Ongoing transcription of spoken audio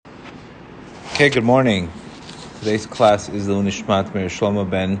Okay, good morning. Today's class is Le'u Nishmat Meir Shlomo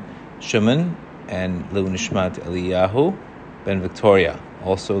ben Shimon and Le'u Nishmat Eliyahu ben Victoria.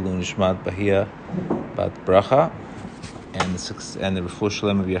 Also Le'u Nishmat Bahia bat Bracha and the Refuah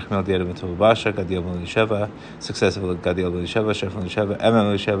Shalem of Yechmel Diada ben Tova Basha, Gadiel ben Elisheva, success of Gadiel ben Elisheva, Shef ben Elisheva,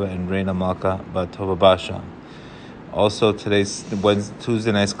 Emem Elisheva, and Reina Malka bat Tova Basha. Also,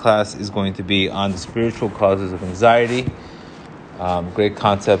 Tuesday night's class is going to be on the spiritual causes of anxiety. Great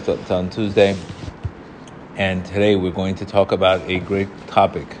concept on Tuesday. And today we're going to talk about a great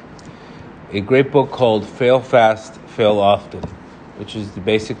topic. A great book called Fail Fast, Fail Often, which is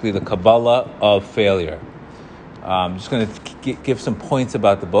basically the Kabbalah of failure. I'm just going to give some points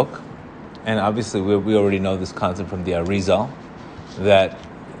about the book. And obviously we already know this concept from the Arizal, that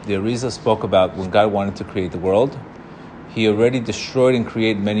the Arizal spoke about when God wanted to create the world, He already destroyed and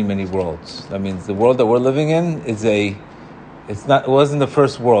created many, many worlds. That means the world that we're living in it wasn't the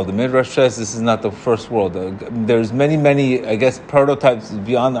first world. The Midrash says this is not the first world. There's many, I guess, prototypes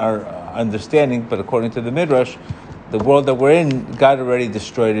beyond our understanding, but according to the Midrash, the world that we're in, God already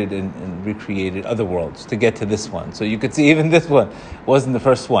destroyed it and recreated other worlds to get to this one. So you could see even this one wasn't the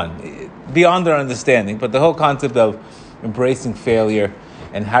first one, beyond our understanding. But the whole concept of embracing failure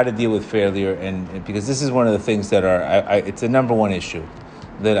and how to deal with failure, and because this is one of the things that it's a number one issue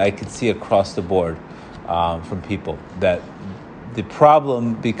that I could see across the board from people, that the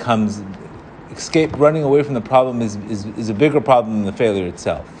problem becomes running away from the problem is a bigger problem than the failure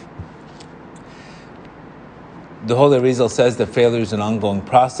itself. The Holy Arizal says that failure is an ongoing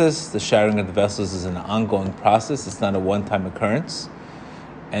process. The shattering of the vessels is an ongoing process. It's not a one-time occurrence.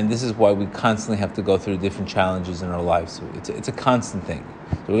 And this is why we constantly have to go through different challenges in our lives. So it's a constant thing.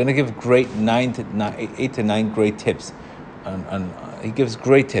 So we're going to give 8 to 9 great tips. He gives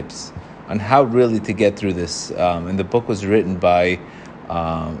great tips on how really to get through this. And the book was written by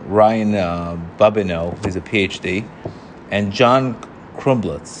Ryan Babineau, who's a PhD, and John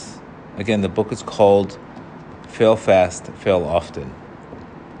Krumblitz. Again, the book is called Fail Fast, Fail Often.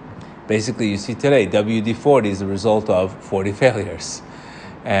 Basically, you see today, WD-40 is the result of 40 failures.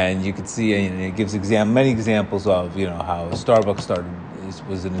 And you can see, it gives many examples of, how Starbucks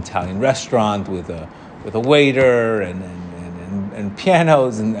was an Italian restaurant with a waiter and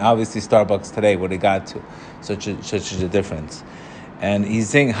pianos, and obviously Starbucks today, what it got to, such a difference. And he's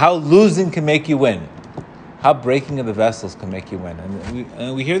saying how losing can make you win, how breaking of the vessels can make you win.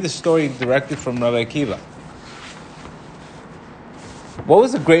 And we hear this story directly from Rabbi Akiva. What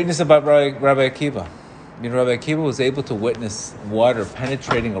was the greatness about Rabbi Akiva? Rabbi Akiva was able to witness water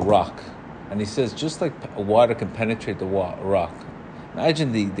penetrating a rock. And he says, just like water can penetrate the rock,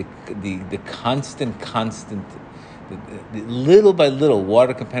 imagine the constant, little by little,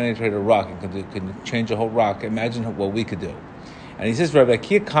 water can penetrate a rock and can change a whole rock. Imagine what we could do. And he says, Rabbi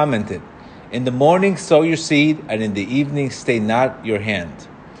Akiva commented, in the morning sow your seed, and in the evening stay not your hand.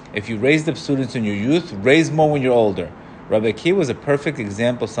 If you raised up students in your youth, raise more when you're older. Rabbi Akiva was a perfect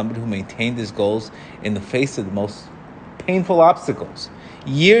example of somebody who maintained his goals in the face of the most painful obstacles.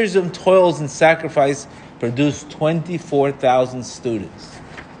 Years of toils and sacrifice produced 24,000 students.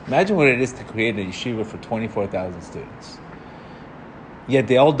 Imagine what it is to create a yeshiva for 24,000 students. Yet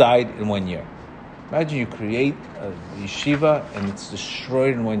they all died in 1 year. Imagine you create a yeshiva and it's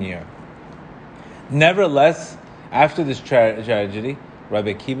destroyed in 1 year. Nevertheless, after this tragedy,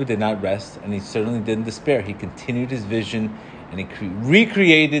 Rabbi Akiva did not rest, and he certainly didn't despair. He continued his vision, and he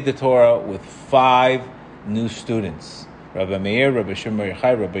recreated the Torah with 5 new students: Rabbi Meir, Rabbi Shimon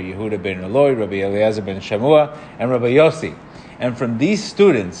Yochai, Rabbi Yehuda ben Eloi, Rabbi Eliezer ben Shamua, and Rabbi Yossi. And from these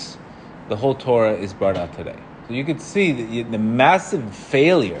students, the whole Torah is brought out today. So you could see the massive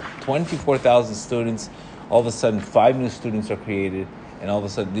failure. 24,000 students, all of a sudden 5 new students are created, and all of a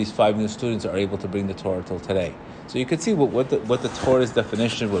sudden these 5 new students are able to bring the Torah till today. So you can see what the Torah's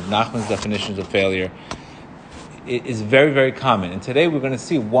definition, what Nachman's definitions of failure is very, very common. And today we're going to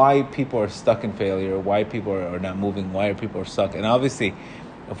see why people are stuck in failure, why people are not moving, why people are stuck. And obviously,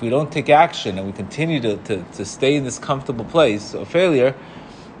 if we don't take action and we continue to stay in this comfortable place of failure,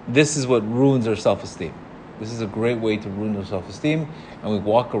 this is what ruins our self-esteem. This is a great way to ruin our self-esteem, and we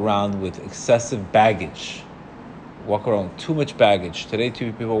walk around with excessive baggage. Walk around with too much baggage. Today,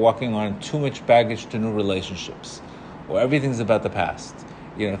 people are walking on too much baggage to new relationships, or everything's about the past.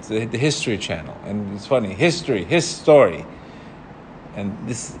 It's the History Channel, and it's funny, history, his story, and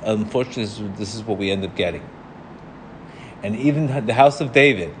this, unfortunately, this is what we end up getting. And even the house of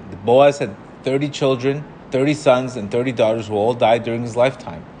David, Boaz had 30 children, 30 sons, and 30 daughters who all died during his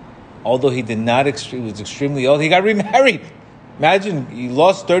lifetime. Although he was extremely old, he got remarried. Imagine, you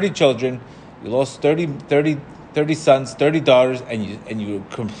lost 30 children, you lost 30 30 sons, 30 daughters, and you're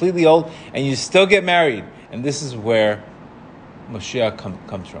completely old, and you still get married. And this is where Mashiach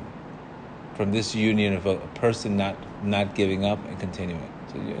comes from this union of a person not giving up and continuing.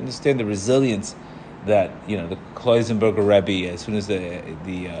 So you understand the resilience that the Kloisenberger Rebbe, as soon as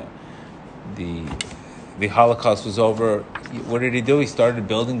the Holocaust was over, what did he do? He started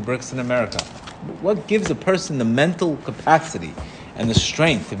building bricks in America. What gives a person the mental capacity and the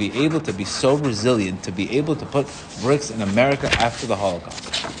strength to be able to be so resilient, to be able to put bricks in America after the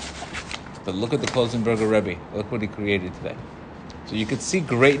Holocaust? But look at the Kloisenberger Rebbe. Look what he created today. So you could see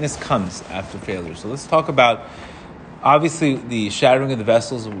greatness comes after failure. So let's talk about, obviously, the shattering of the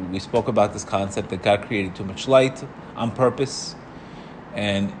vessels. We spoke about this concept that God created too much light on purpose.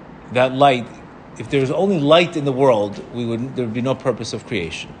 And that light, if there was only light in the world, there would be no purpose of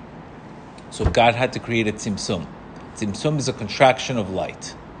creation. So God had to create a tzimtzum. Tzimtzum is a contraction of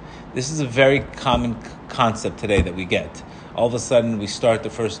light. This is a very common concept today that we get. All of a sudden, we start the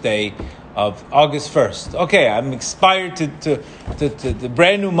first day of August 1st. Okay, I'm inspired to the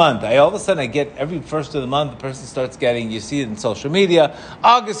brand new month. All of a sudden, I get every first of the month, the person starts getting, you see it in social media,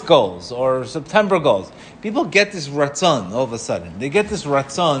 August goals or September goals. People get this ratzon all of a sudden. They get this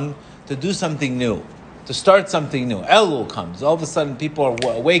ratzon to do something new, to start something new. Elul comes. All of a sudden, people are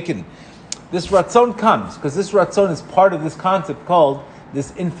awakened. This ratzon comes because this ratzon is part of this concept called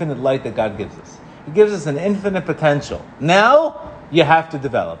this infinite light that God gives us. He gives us an infinite potential. Now, you have to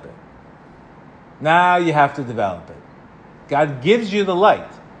develop it. God gives you the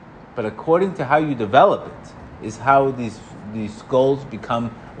light, but according to how you develop it is how these goals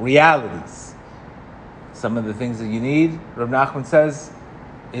become realities. Some of the things that you need, Rav Nachman says,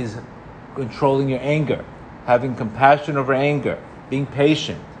 is controlling your anger, having compassion over anger, being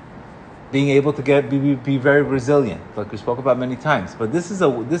patient, being able to be very resilient, like we spoke about many times. But this is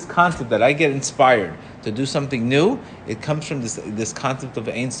this concept that I get inspired to do something new. It comes from this concept of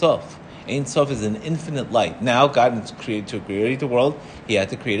Ein Sof. Ein Sof is an infinite light. Now God to create the world, He had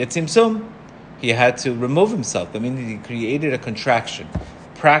to create a tzimtzum. He had to remove Himself. That means He created a contraction.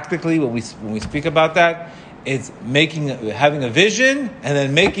 Practically, when we speak about that, it's having a vision and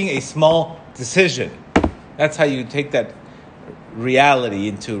then making a small decision. That's how you take that reality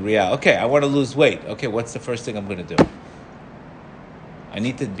into reality. Okay, I want to lose weight. Okay, what's the first thing I'm going to do? I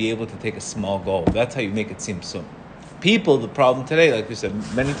need to be able to take a small goal. That's how you make it tzimtzum. People, the problem today, like we said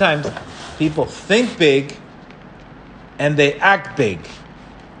many times, people think big and they act big.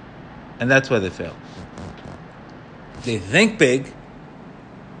 And that's why they fail. They think big,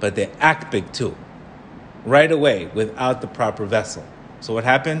 but they act big too. Right away, without the proper vessel. So what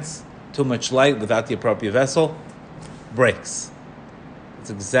happens? Too much light without the appropriate vessel breaks. It's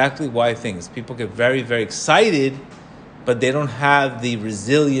exactly why people get very, very excited, but they don't have the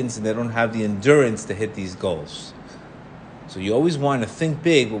resilience and they don't have the endurance to hit these goals. So you always want to think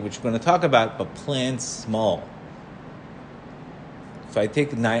big, which we're going to talk about, but plan small. If I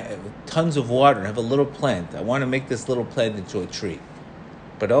take tons of water and have a little plant, I want to make this little plant into a tree.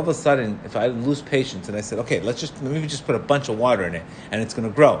 But all of a sudden, if I lose patience and I said, okay, let me just put a bunch of water in it and it's going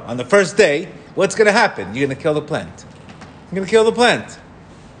to grow. On the first day, what's going to happen? You're going to kill the plant. You're going to kill the plant.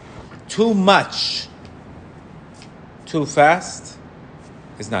 Too much, too fast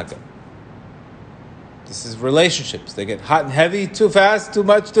is not good. This is relationships. They get hot and heavy, too fast, too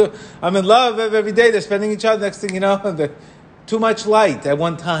much, I'm in love every day. They're spending each other. Next thing you know, too much light at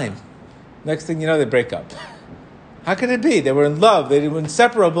one time. Next thing you know, they break up. How could it be? They were in love. They were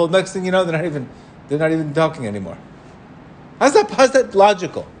inseparable. Next thing you know, they're not even talking anymore. How's that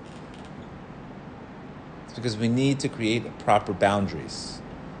logical? It's because we need to create proper boundaries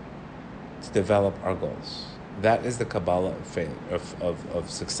to develop our goals. That is the Kabbalah of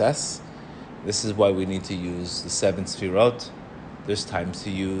success. This is why we need to use the 7 Sfirot. There's times to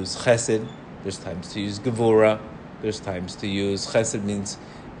use Chesed. There's times to use Gevura. There's times to use Chesed means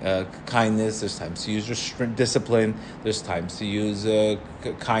kindness. There's times to use discipline. There's times to use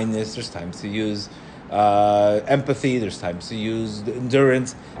kindness. There's times to use empathy. There's times to use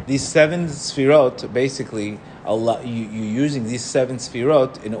endurance. These 7 Sfirot basically you're using these 7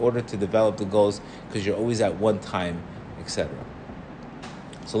 Sfirot in order to develop the goals because you're always at one time, etc.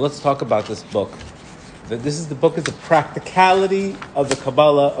 So let's talk about this book. The book is the practicality of the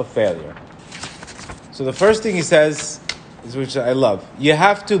Kabbalah of failure. So the first thing he says is, which I love, you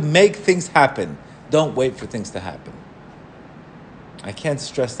have to make things happen. Don't wait for things to happen. I can't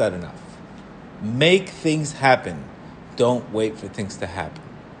stress that enough. Make things happen. Don't wait for things to happen.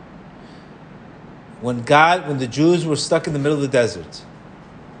 When the Jews were stuck in the middle of the desert,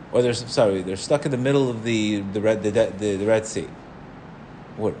 or they're stuck in the middle of the Red Sea.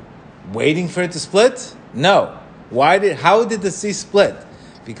 What? Waiting for it to split? No. How did the sea split?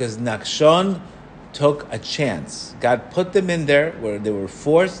 Because Nachshon took a chance. God put them in there where they were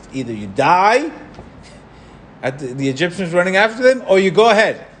forced. Either you die at the Egyptians running after them, or you go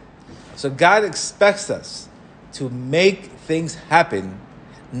ahead. So God expects us to make things happen,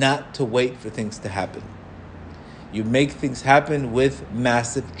 not to wait for things to happen. You make things happen with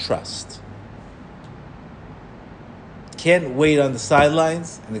massive trust. Can't wait on the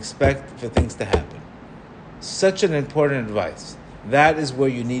sidelines and expect for things to happen. Such an important advice. That is where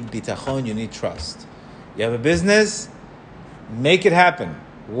you need bitachon, you need trust. You have a business, make it happen.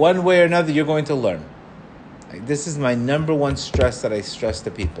 One way or another, you're going to learn. This is my number one stress that I stress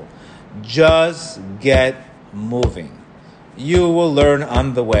to people. Just get moving. You will learn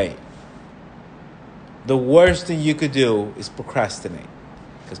on the way. The worst thing you could do is procrastinate.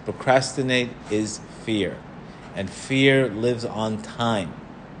 Because procrastinate is fear. And fear lives on time.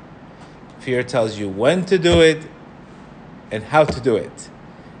 Fear tells you when to do it and how to do it.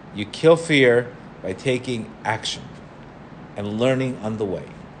 You kill fear by taking action and learning on the way.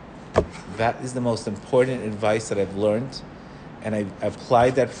 That is the most important advice that I've learned. And I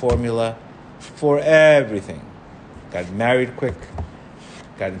applied that formula for everything. Got married quick.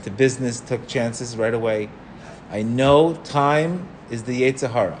 Got into business, took chances right away. I know time is the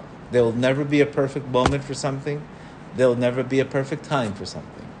Yetzer Hara. There will never be a perfect moment for something. There will never be a perfect time for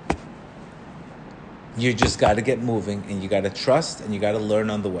something. You just got to get moving, and you got to trust, and you got to learn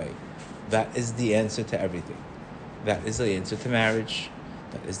on the way. That is the answer to everything. That is the answer to marriage.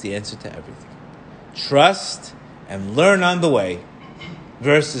 That is the answer to everything. Trust and learn on the way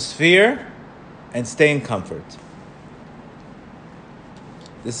versus fear and stay in comfort.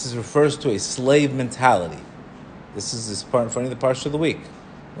 This refers to a slave mentality. This is this part in front of the parsha of the week.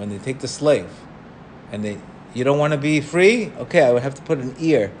 When they take the slave and you don't want to be free? Okay, I would have to put an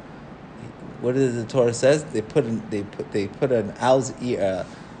ear. What is the Torah says? They put an owl's ear.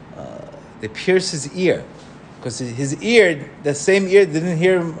 They pierce his ear, because his ear, the same ear didn't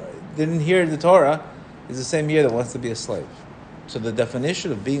hear the Torah, is the same ear that wants to be a slave. So the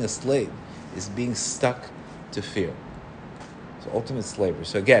definition of being a slave is being stuck to fear. So ultimate slavery.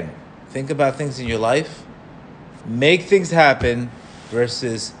 So again, think about things in your life, make things happen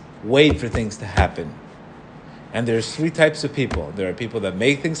versus wait for things to happen. And there's three types of people. There are people that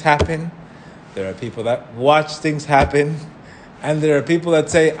make things happen. There are people that watch things happen. And there are people that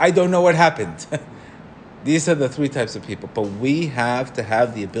say, I don't know what happened. These are the three types of people. But we have to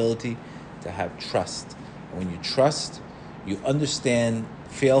have the ability to have trust. And when you trust, you understand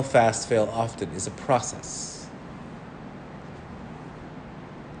fail fast, fail often is a process.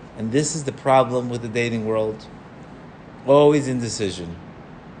 And this is the problem with the dating world. Always indecision.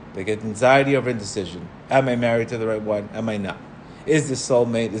 They get anxiety over indecision. Am I married to the right one? Am I not? Is this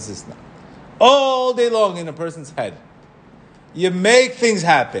soulmate? Is this not? All day long in a person's head. You make things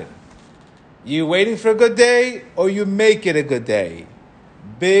happen. You waiting for a good day, or you make it a good day.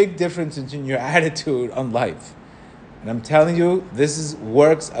 Big difference in your attitude on life. And I'm telling you, this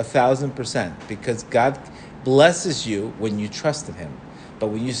works 1,000%, because God blesses you when you trust in Him. But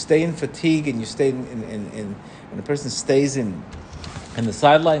when you stay in fatigue and you stay when a person stays in the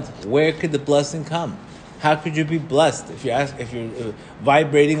sidelines, where could the blessing come? How could you be blessed if you're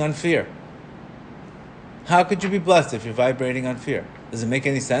vibrating on fear? How could you be blessed if you're vibrating on fear? Does it make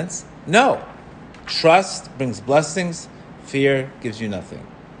any sense? No. Trust brings blessings. Fear gives you nothing.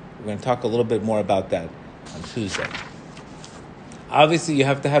 We're going to talk a little bit more about that on Tuesday. Obviously, you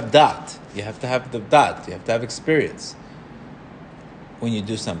have to have dat. You have to have the dat. You have to have experience when you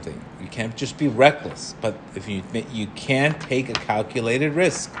do something. You can't just be reckless. But if you can't take a calculated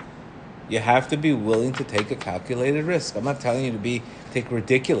risk. You have to be willing to take a calculated risk. I'm not telling you to take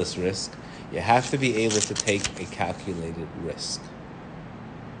ridiculous risk. You have to be able to take a calculated risk.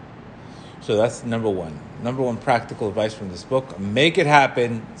 So that's number one. Number one practical advice from this book. Make it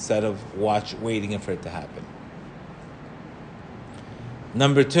happen instead of waiting for it to happen.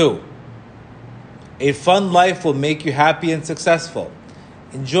 Number two. A fun life will make you happy and successful.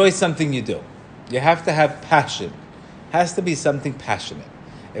 Enjoy something you do. You have to have passion. It has to be something passionate.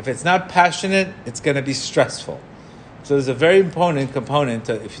 If it's not passionate, it's going to be stressful. So there's a very important component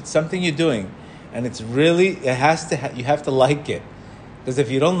to, if it's something you're doing, and you have to like it. Because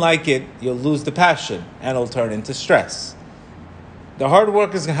if you don't like it, you'll lose the passion, and it'll turn into stress. The hard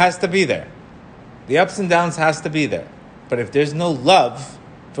work has to be there. The ups and downs has to be there. But if there's no love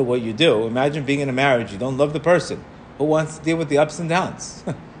for what you do, imagine being in a marriage, you don't love the person. Who wants to deal with the ups and downs?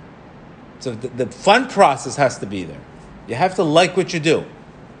 So the fun process has to be there. You have to like what you do.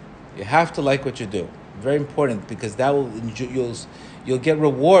 You have to like what you do. Very important, because that will you'll get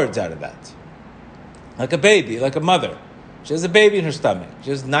rewards out of that. Like a baby, like a mother. She has a baby in her stomach. She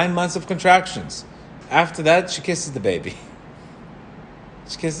has 9 months of contractions. After that, she kisses the baby.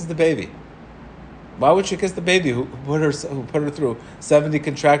 She kisses the baby. Why would she kiss the baby who put her through 70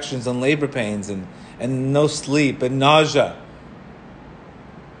 contractions and labor pains and no sleep and nausea?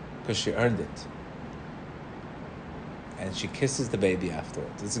 Because she earned it. And she kisses the baby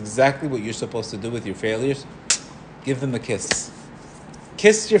afterwards. It's exactly what you're supposed to do with your failures. Give them a kiss.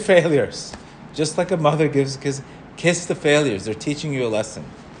 Kiss your failures. Just like a mother gives a kiss. Kiss the failures. They're teaching you a lesson.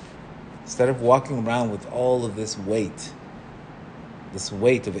 Instead of walking around with all of this weight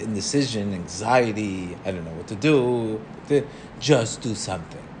of indecision, anxiety, I don't know what to do, just do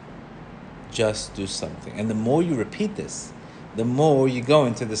something. Just do something. And the more you repeat this, the more you go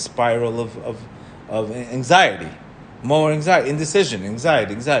into the spiral of anxiety. More anxiety, indecision,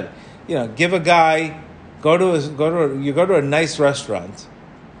 anxiety. Give a guy, you go to a nice restaurant.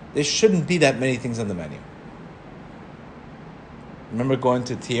 There shouldn't be that many things on the menu. I remember going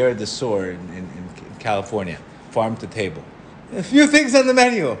to Tierra del Sur in California, farm to table. A few things on the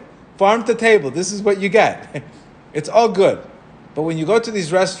menu, farm to table. This is what you get. It's all good, but when you go to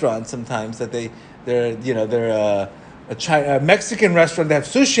these restaurants, sometimes that they're a Mexican restaurant, they have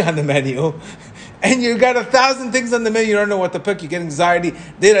sushi on the menu, and you got 1,000 things on the menu. You don't know what to pick. You get anxiety.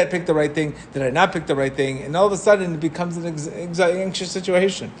 Did I pick the right thing? Did I not pick the right thing? And all of a sudden, it becomes an anxious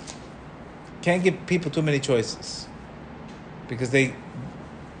situation. Can't give people too many choices because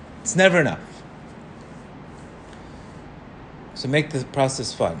it's never enough. So make the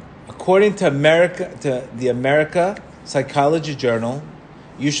process fun. According to the America Psychology Journal,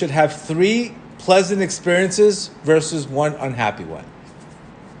 you should have 3 pleasant experiences versus 1 unhappy one.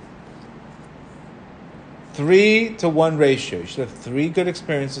 3-to-1 ratio. You should have 3 good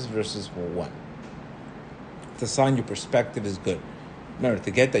experiences versus 1. It's a sign your perspective is good. Remember,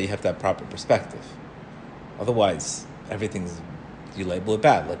 to get that, you have to have proper perspective. Otherwise, you label it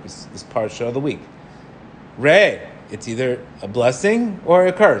bad, like this parsha of the week. Ray, it's either a blessing or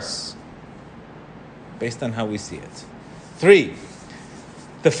a curse, based on how we see it. 3,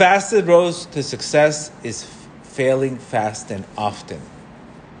 the fastest road to success is failing fast and often.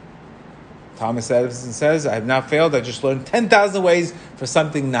 Thomas Edison says, I have not failed, I just learned 10,000 ways for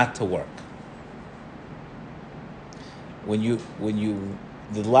something not to work.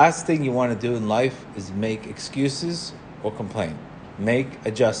 The last thing you want to do in life is make excuses or complain. Make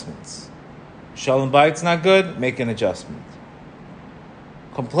adjustments. Shalom Bayit's not good, make an adjustment.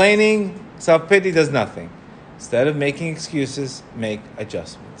 Complaining, self-pity does nothing. Instead of making excuses, make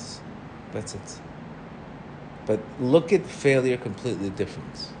adjustments. That's it. But look at failure completely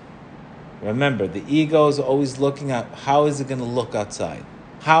different. Remember, the ego is always looking at how is it going to look outside?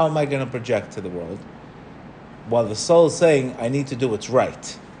 How am I going to project to the world? While the soul is saying, I need to do what's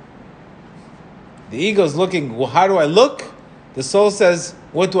right. The ego is looking, well, how do I look? The soul says,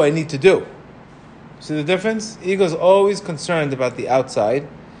 what do I need to do? See the difference? The ego is always concerned about the outside.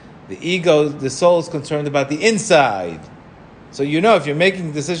 The soul is concerned about the inside. So if you're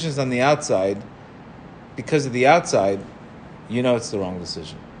making decisions on the outside, because of the outside, it's the wrong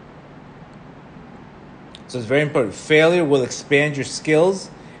decision. So it's very important. Failure will expand your skills,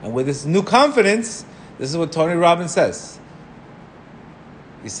 and with this new confidence, this is what Tony Robbins says.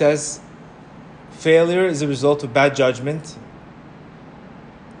 He says, failure is a result of bad judgment,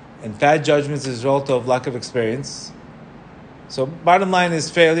 and bad judgment is a result of lack of experience. So bottom line is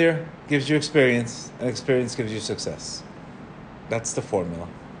failure gives you experience, and experience gives you success. That's the formula.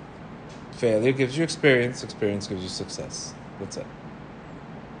 Failure gives you experience gives you success. That's it.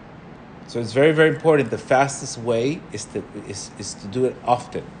 So it's very, very important. The fastest way is to do it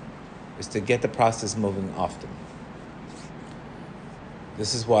often, is to get the process moving often.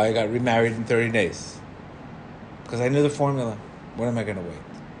 This is why I got remarried in 30 days. Because I knew the formula. When am I going to wait?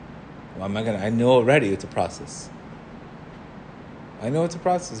 I know already it's a process. I know it's a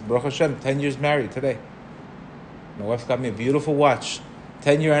process. Baruch Hashem, 10 years married today. My wife got me a beautiful watch.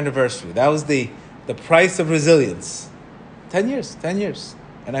 10-year anniversary. That was the price of resilience. 10 years.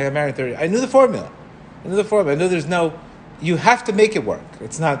 And I got married 30. I knew the formula. I knew you have to make it work.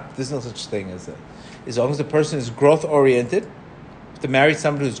 There's no such thing as long as the person is growth oriented. To marry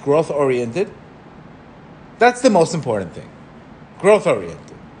somebody who's growth oriented, that's the most important thing. Growth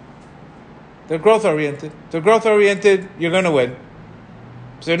oriented. They're growth oriented. You're going to win.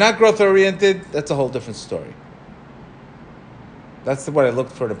 If they're not growth oriented, that's a whole different story. That's what I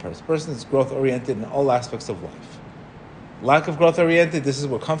looked for in a person. Person is growth oriented in all aspects of life. Lack of growth oriented, this is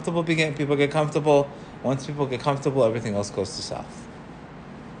where comfortable people get comfortable. Once people get comfortable, everything else goes to south.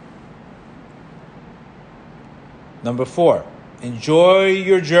 Number 4, Enjoy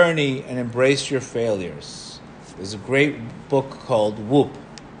your journey and embrace your failures. There's a great book called Whoop.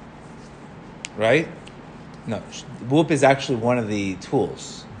 Right? No, Whoop is actually one of the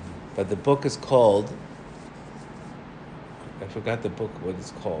tools. But the book is called... I forgot the book, what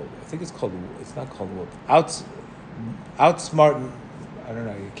it's called. I think it's called... It's not called Whoop. Outsmart... I don't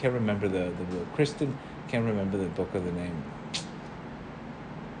know. I can't remember the book. Kristen can't remember the book or the name.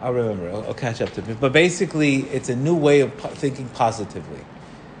 I'll remember. I'll catch up to it. But basically, it's a new way of thinking positively.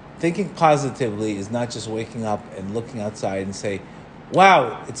 Thinking positively is not just waking up and looking outside and say,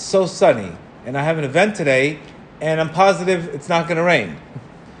 wow, it's so sunny, and I have an event today, and I'm positive it's not going to rain.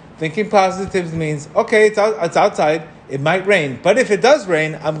 Thinking positive means, okay, it's outside, it might rain, but if it does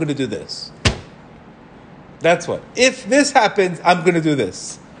rain, I'm going to do this. That's what. If this happens, I'm going to do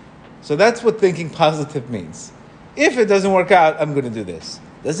this. So that's what thinking positive means. If it doesn't work out, I'm going to do this.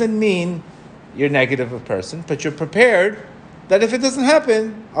 Doesn't mean you're negative a person, but you're prepared that if it doesn't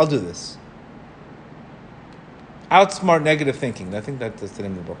happen, I'll do this. Outsmart negative thinking. I think that's the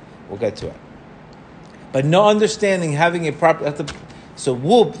name of the book. We'll get to it. But no understanding, having a proper... So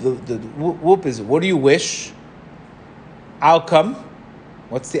Whoop, the Whoop is, what do you wish? Outcome.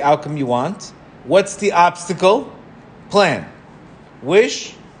 What's the outcome you want? What's the obstacle? Plan.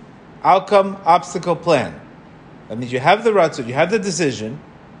 Wish, outcome, obstacle, plan. That means you have the ratzon, you have the decision,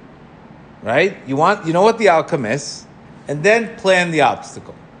 right? You know what the outcome is, and then plan the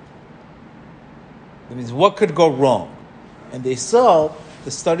obstacle. That means what could go wrong. And they saw,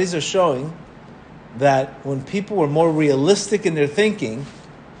 the studies are showing, that when people were more realistic in their thinking,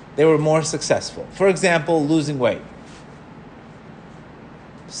 they were more successful. For example, losing weight.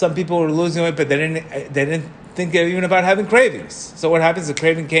 Some people were losing weight, but they didn't think even about having cravings. So what happens? The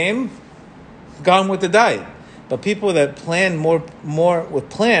craving came, gone with the diet. But people that plan more with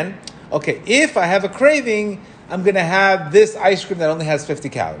plan, okay, if I have a craving, I'm going to have this ice cream that only has 50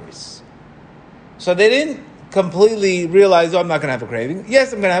 calories. So they didn't completely realize, I'm not going to have a craving.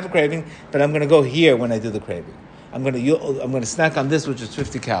 Yes, I'm going to have a craving, but I'm going to go here when I do the craving. I'm going to snack on this, which is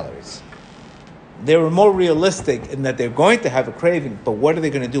 50 calories. They were more realistic in that they're going to have a craving, but what are they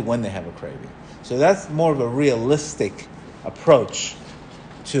going to do when they have a craving? So that's more of a realistic approach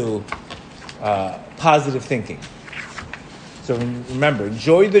to positive thinking. So remember,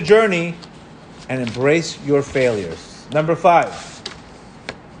 enjoy the journey and embrace your failures. Number 5,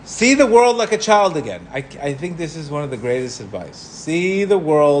 see the world like a child again. I think this is one of the greatest advice. See the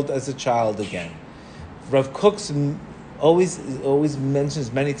world as a child again. Rav Kook's always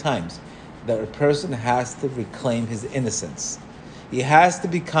mentions many times that a person has to reclaim his innocence. He has to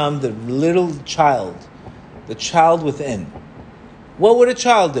become the little child, the child within. What would a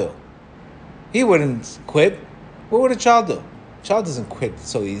child do? He wouldn't quit. What would a child do? A child doesn't quit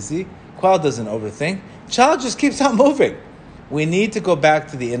so easy. A child doesn't overthink. A child just keeps on moving. We need to go back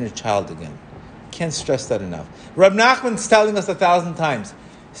to the inner child again. Can't stress that enough. Rab Nachman's telling us 1,000 times,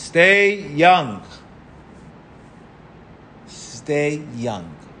 stay young. Stay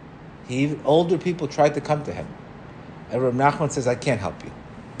young. Older people tried to come to him. And Rab Nachman says, I can't help you.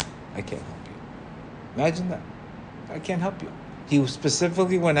 I can't help you. Imagine that. I can't help you. He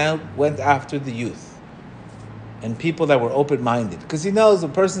specifically went after the youth and people that were open-minded, because he knows the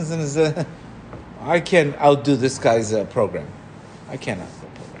person's in his... I can't outdo this guy's program. I can't outdo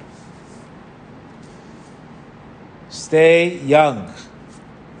the program. Stay young.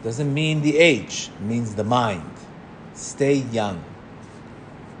 Doesn't mean the age. It means the mind. Stay young.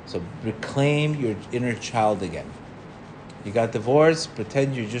 So reclaim your inner child again. You got divorced,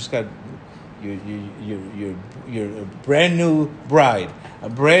 pretend you just got... You're a brand new bride, a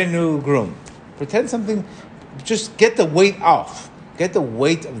brand new groom. Pretend something, just get the weight off. Get the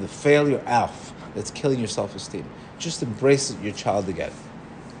weight of the failure off that's killing your self-esteem. Just embrace your child again.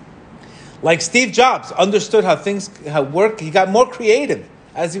 Like Steve Jobs understood how work, he got more creative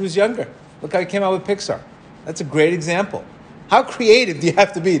as he was younger. Look how he came out with Pixar. That's a great example. How creative do you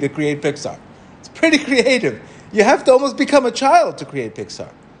have to be to create Pixar? It's pretty creative. You have to almost become a child to create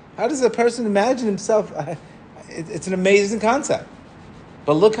Pixar. How does a person imagine himself? It's an amazing concept.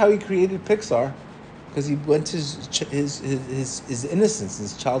 But look how he created Pixar, because he went to his innocence,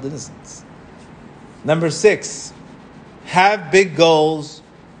 his child innocence. Number 6, have big goals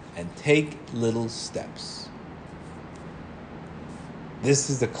and take little steps. This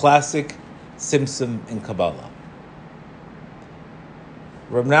is the classic Simsim in Kabbalah.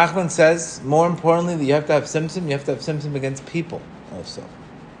 Rab Nachman says, more importantly, that you have to have Simsim, you have to have Simsim against people also.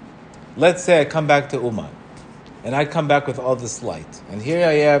 Let's say I come back to Uman, and I come back with all this light. And here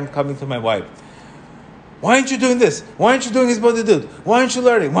I am coming to my wife. Why aren't you doing this? Why aren't you doing Hisbodedut? Why aren't you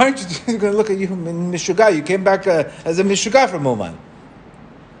learning? Why aren't you going to look at you in Mishugah? You came back as a Mishugah from Uman.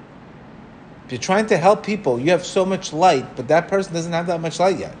 If you're trying to help people, you have so much light, but that person doesn't have that much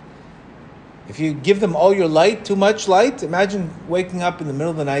light yet. If you give them all your light, too much light, imagine waking up in the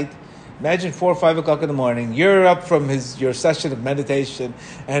middle of the night. Imagine 4 or 5 o'clock in the morning. You're up from your session of meditation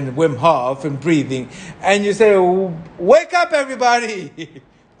and Wim Hof and breathing, and you say, "Wake up, everybody!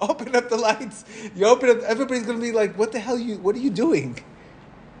 Open up the lights." You open up. Everybody's going to be like, "What the hell? What are you doing?"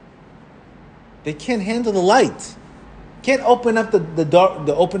 They can't handle the light. Can't open up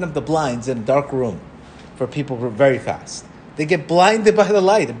open up the blinds in a dark room for people very fast. They get blinded by the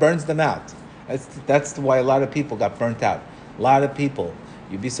light. It burns them out. That's why a lot of people got burnt out. A lot of people.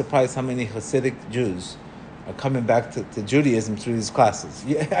 You'd be surprised how many Hasidic Jews are coming back to Judaism through these classes.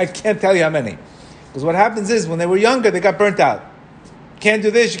 I can't tell you how many. Because what happens is, when they were younger, they got burnt out. Can't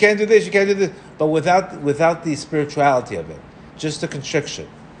do this, you can't do this, you can't do this. But without the spirituality of it. Just the constriction.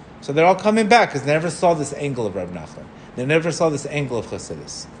 So they're all coming back because they never saw this angle of Reb Nachman. They never saw this angle of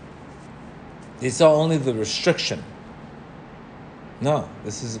Hasidus. They saw only the restriction. No,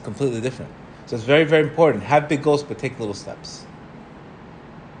 this is completely different. So it's very, very important. Have big goals, but take little steps.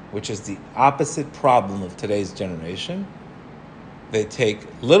 Which is the opposite problem of today's generation. They take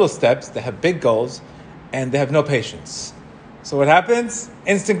little steps, they have big goals, and they have no patience. So what happens?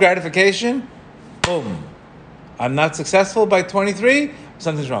 Instant gratification. Boom. I'm not successful by 23.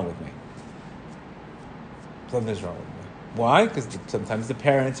 Something's wrong with me. Something's wrong with me. Why? Because sometimes the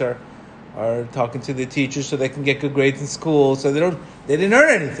parents are talking to the teachers so they can get good grades in school. So they didn't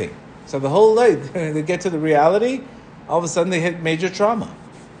earn anything. So the whole day they get to the reality, all of a sudden they hit major trauma.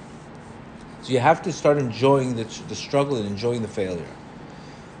 So you have to start enjoying the struggle and enjoying the failure.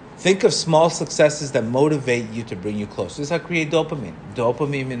 Think of small successes that motivate you to bring you closer. This is how to create dopamine.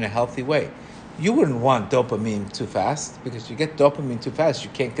 Dopamine in a healthy way. You wouldn't want dopamine too fast, because you get dopamine too fast, you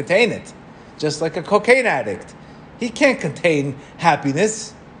can't contain it. Just like a cocaine addict. He can't contain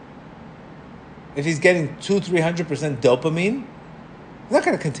happiness. If he's getting 200-300% dopamine, he's not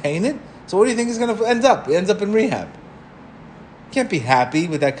going to contain it. So what do you think he's going to end up? He ends up in rehab. You can't be happy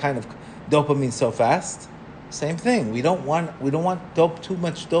with that kind of dopamine so fast. Same thing. We don't want too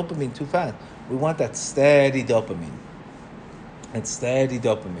much dopamine too fast. We want that steady dopamine. That steady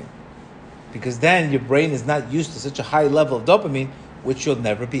dopamine. Because then your brain is not used to such a high level of dopamine, which you'll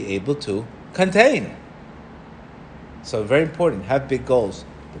never be able to contain. So very important. Have big goals,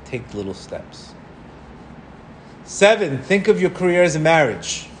 but take little steps. 7, think of your career as a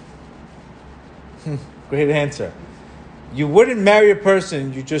marriage. Great answer. You wouldn't marry a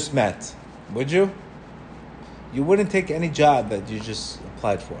person you just met, would you? You wouldn't take any job that you just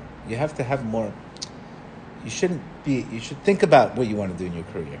applied for. You have to have more. You should think about what you want to do in your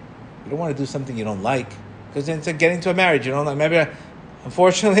career. You don't want to do something you don't like, because then it's getting to a marriage you don't like. Maybe,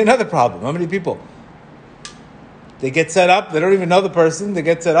 unfortunately, another problem. How many people? They get set up. They don't even know the person. They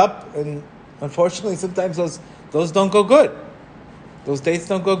get set up, and unfortunately, sometimes those don't go good. Those dates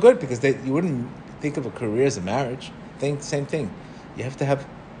don't go good because you wouldn't think of a career as a marriage. Same thing. You have to have.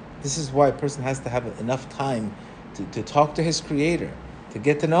 This is why a person has to have enough time to talk to his creator, to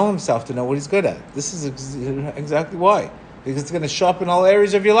get to know himself, to know what he's good at. This is exactly why. Because it's going to show up in all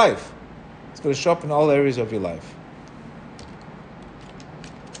areas of your life. It's going to show up in all areas of your life.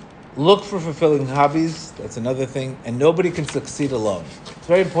 Look for fulfilling hobbies. That's another thing. And nobody can succeed alone. It's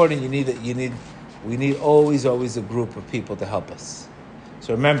very important. We need always a group of people to help us.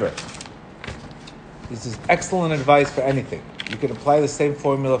 So remember, this is excellent advice for anything. You can apply the same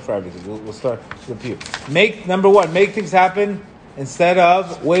formula for everything. We'll start with you. Number 1, make things happen instead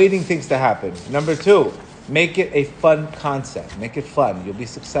of waiting things to happen. Number 2, make it a fun concept. Make it fun. You'll be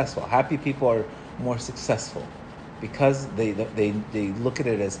successful. Happy people are more successful because they look at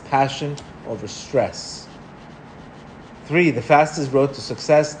it as passion over stress. 3, the fastest road to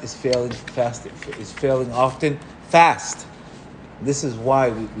success is failing fast. Is failing often fast. This is why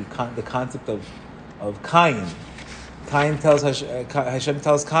the concept of Cain. Hashem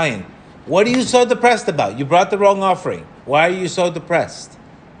tells Cain, what are you so depressed about? You brought the wrong offering. Why are you so depressed?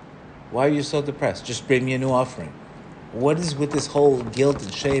 Just bring me a new offering. What is with this whole guilt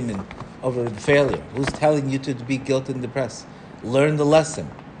and shame and over the failure? Who's telling you to be guilt and depressed? Learn the lesson.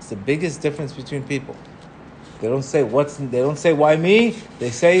 It's the biggest difference between people. They don't say why me? They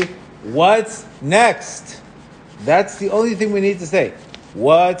say what's next. That's the only thing we need to say.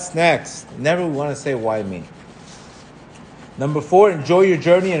 What's next? Never want to say why me. Number 4, enjoy your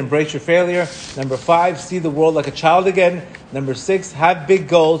journey and embrace your failure. Number 5, see the world like a child again. Number 6, have big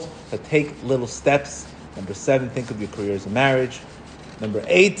goals, but take little steps. Number 7, think of your career as a marriage. Number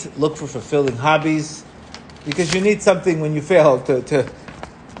 8, look for fulfilling hobbies. Because you need something when you fail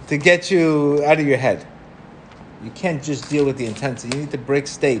to get you out of your head. You can't just deal with the intensity. You need to break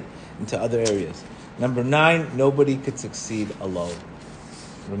state into other areas. Number 9, nobody could succeed alone.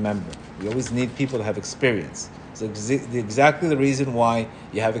 Remember, you always need people to have experience. So exactly the reason why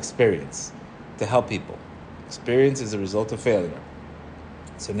you have experience, to help people. Experience is a result of failure.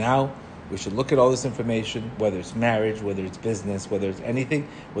 So now we should look at all this information, whether it's marriage, whether it's business, whether it's anything,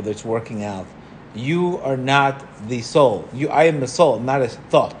 whether it's working out. You are not the soul. I am the soul, not a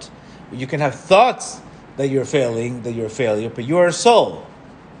thought. You can have thoughts that you're failing, that you're a failure, but you are a soul.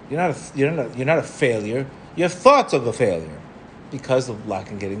 You're not a failure. You have thoughts of a failure because of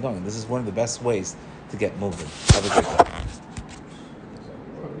lack of getting going. This is one of the best ways to get moving. Have a great day.